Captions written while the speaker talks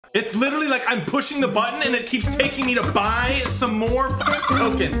It's literally like I'm pushing the button and it keeps taking me to buy some more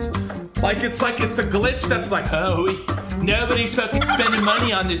tokens. Like it's a glitch that's like, oh, nobody's fucking spending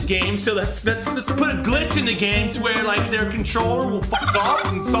money on this game, so let's put a glitch in the game to where like their controller will fuck up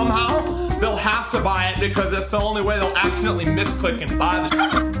and somehow they'll have to buy it because that's the only way they'll accidentally misclick and buy the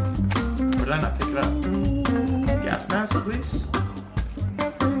shit. Or did I not pick it up? Gas mask, please?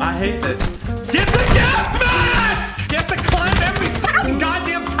 I hate this. Get the gas mask! You have to climb every fucking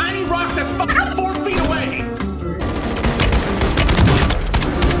goddamn tiny rock that's fucking 4 feet away.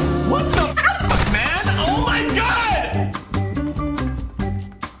 What the fuck, man? Oh my god!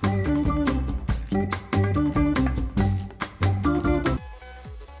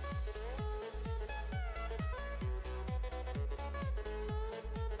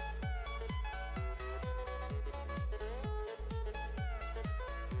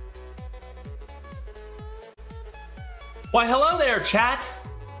 Why, hello there, chat.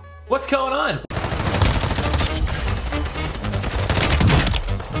 What's going on? Shoot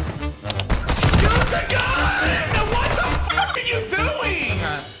the gun! What the fuck are you doing?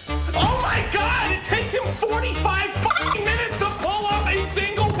 Oh my god, it takes him 45 fucking minutes to pull up a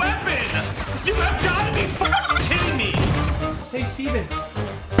single weapon. You have got to be fucking kidding me. Say, Steven,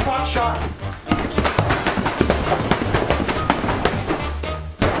 clock shot.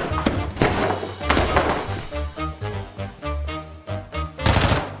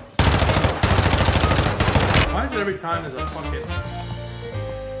 Why is it every time there's a fucking...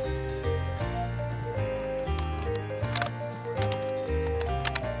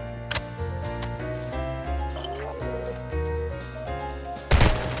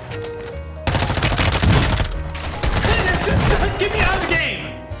 Get me out of the game!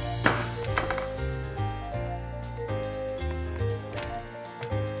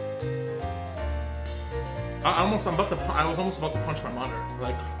 I was almost about to punch my monitor.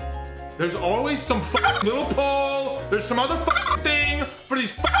 Like, there's always some little pole. There's some other thing for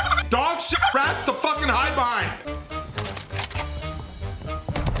these dog shit rats to fucking hide behind.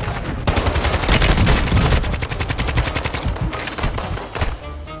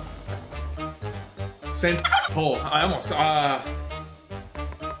 Same pole. I almost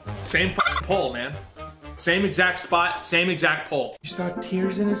same pole, man. Same exact spot, same exact pole. You saw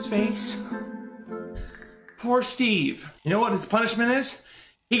tears in his face? Poor Steve. You know what his punishment is?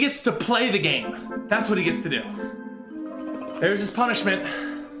 He gets to play the game. That's what he gets to do. There's his punishment.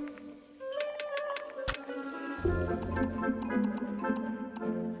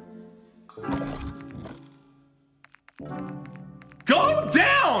 Go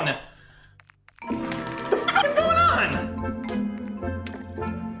down! What the fuck is going on?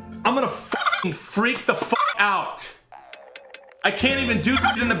 I'm gonna fucking freak the fuck out. I can't even do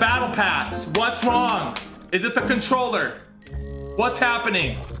it in the battle pass. What's wrong? Is it the controller? What's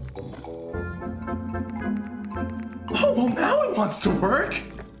happening? Oh, well now it wants to work.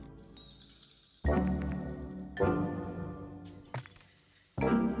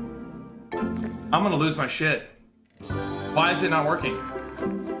 I'm gonna lose my shit. Why is it not working?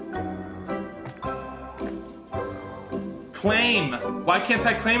 Claim. Why can't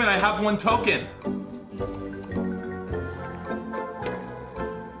I claim it? I have 1 token.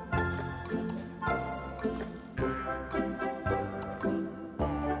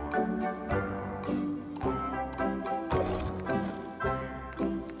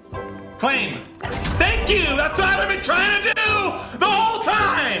 Claim. Thank you! That's what I've been trying to do the whole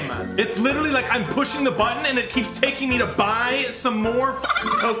time! It's literally like I'm pushing the button and it keeps taking me to buy some more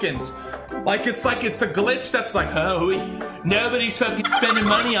fucking tokens. Like it's a glitch that's like, oh, nobody's fucking spending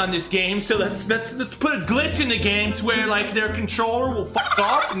money on this game, so let's put a glitch in the game to where like their controller will fuck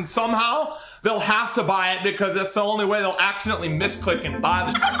up and somehow they'll have to buy it because that's the only way they'll accidentally misclick and buy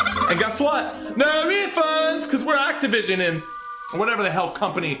the shit. And guess what? No refunds, because we're Activision and whatever the hell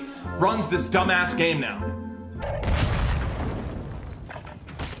company runs this dumbass game now.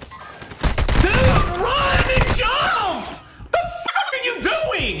 Dude, run and jump! The fuck are you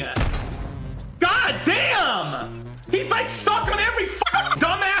doing? God damn! He's like stuck on every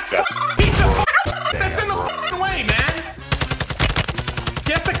dumbass piece of that's in the way, man.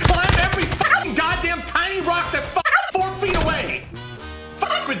 You have to climb every goddamn tiny rock that's 4 feet away.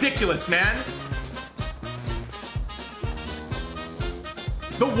 Ridiculous, man.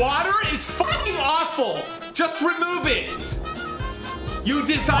 The water is fucking awful. Just remove it. You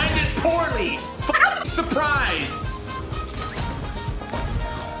designed it poorly. Surprise.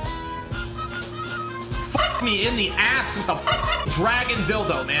 Fuck me in the ass with the dragon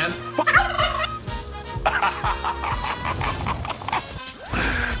dildo, man.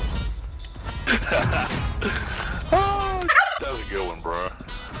 Oh, that was a good one, bro.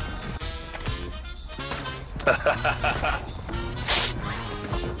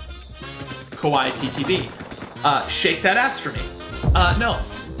 Kawaii TTV. Shake that ass for me. No.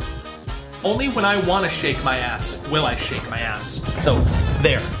 Only when I want to shake my ass will I shake my ass. So,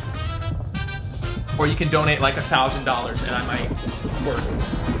 there. Or you can donate like $1,000 and I might work.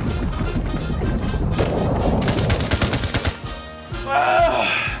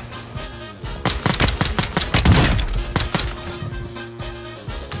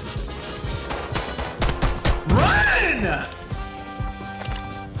 Run!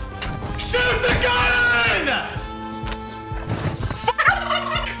 Shoot the gun!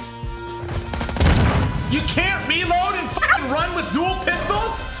 Fuck! You can't reload and fucking run with dual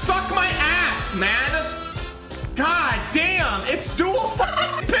pistols? Suck my ass, man! God damn, it's dual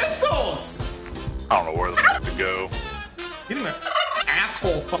fucking pistols! I don't know where the fuck to go. Getting my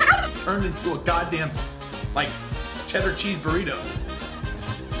asshole fucking turned into a goddamn, like, cheddar cheese burrito.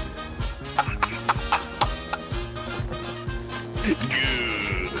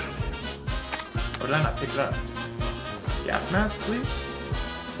 Good. Or did I not pick it up? Gas mask, please?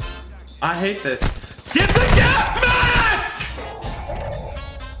 I hate this. Get the gas mask!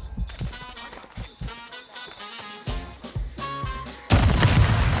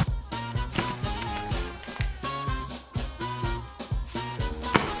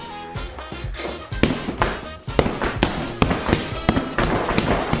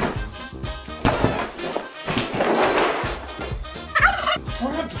 I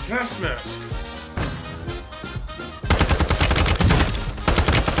want the gas mask.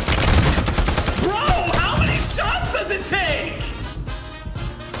 Shots does it take?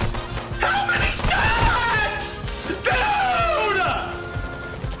 How many shots? Dude!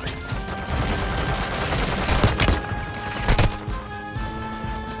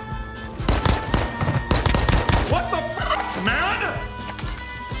 What the fuck, man?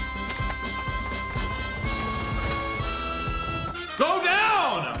 Go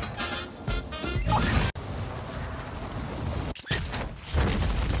down!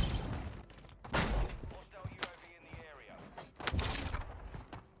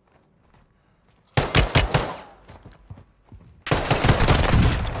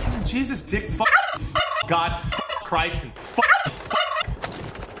 Jesus, dick, fuck, God, fuck Christ, and fuck.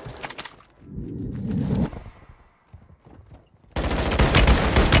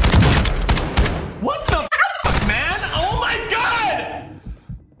 What the fuck, man? Oh my God!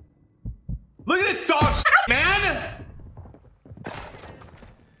 Look at this dog shit, man!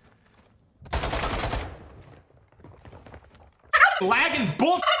 Lagging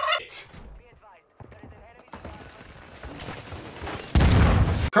bullshit!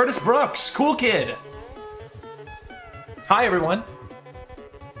 Curtis Brooks, cool kid. Hi, everyone.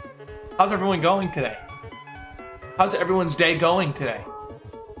 How's everyone going today? How's everyone's day going today?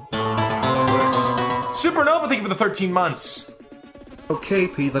 Supernova, thank you for the 13 months. Okay,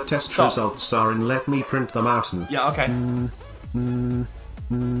 P, the test results are in. Let me print them out. Yeah, okay.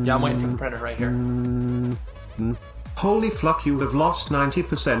 Yeah, I'm waiting for the printer right here. Holy fuck, you have lost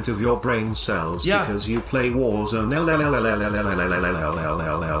 90% of your brain cells because you play Warzone.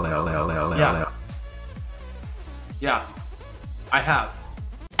 Yeah. Yeah, I have.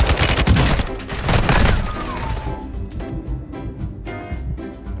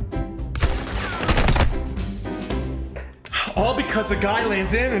 All because a guy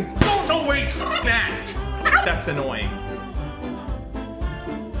lands in and don't know where he's f***ing at. That's annoying.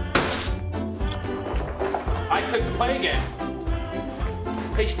 I clicked play again.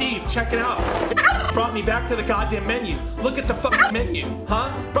 Hey Steve, check it out. It brought me back to the goddamn menu. Look at the fucking menu,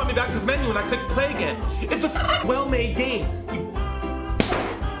 huh? Brought me back to the menu and I clicked play again. It's a well-made game.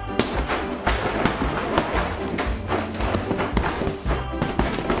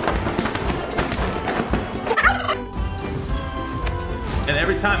 And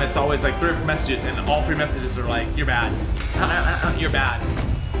every time it's always like 3 or 4 messages and all 3 messages are like, you're bad. You're bad.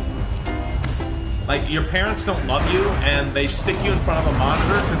 Like, your parents don't love you, and they stick you in front of a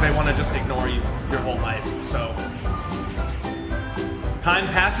monitor because they want to just ignore you your whole life, so. Time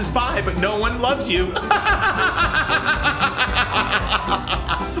passes by, but no one loves you. Okay.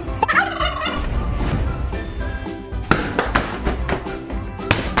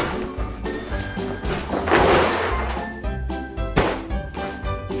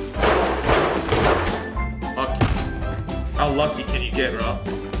 How lucky can you get, bro?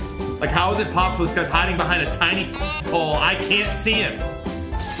 Like, how is it possible this guy's hiding behind a tiny pole? I can't see him.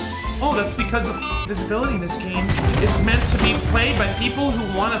 Oh, that's because the visibility in this game is meant to be played by people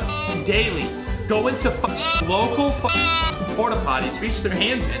who want to daily go into local porta potties, reach their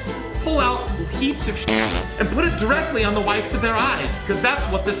hands in, pull out heaps of shit, and put it directly on the whites of their eyes, because that's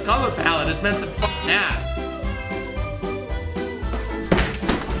what this color palette is meant to have.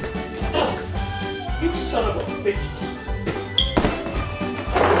 You son of a bitch.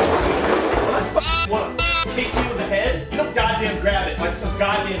 When I want to kick you in the head, you don't goddamn grab it like some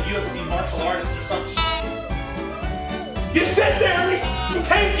goddamn UFC martial artist or some shit. You sit there and you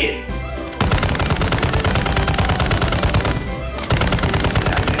take it!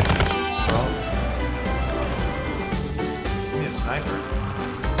 Sniper.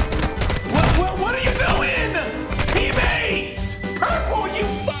 What are you doing? Teammates! Purple, you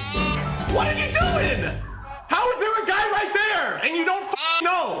what are you doing? How is there a guy right there and you don't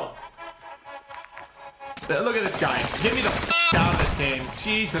know? Look at this guy. Get me the out of this game.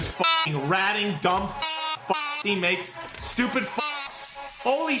 Jesus ratting, dumb teammates. Stupid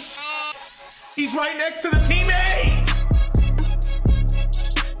Holy shit. He's right next to the teammate!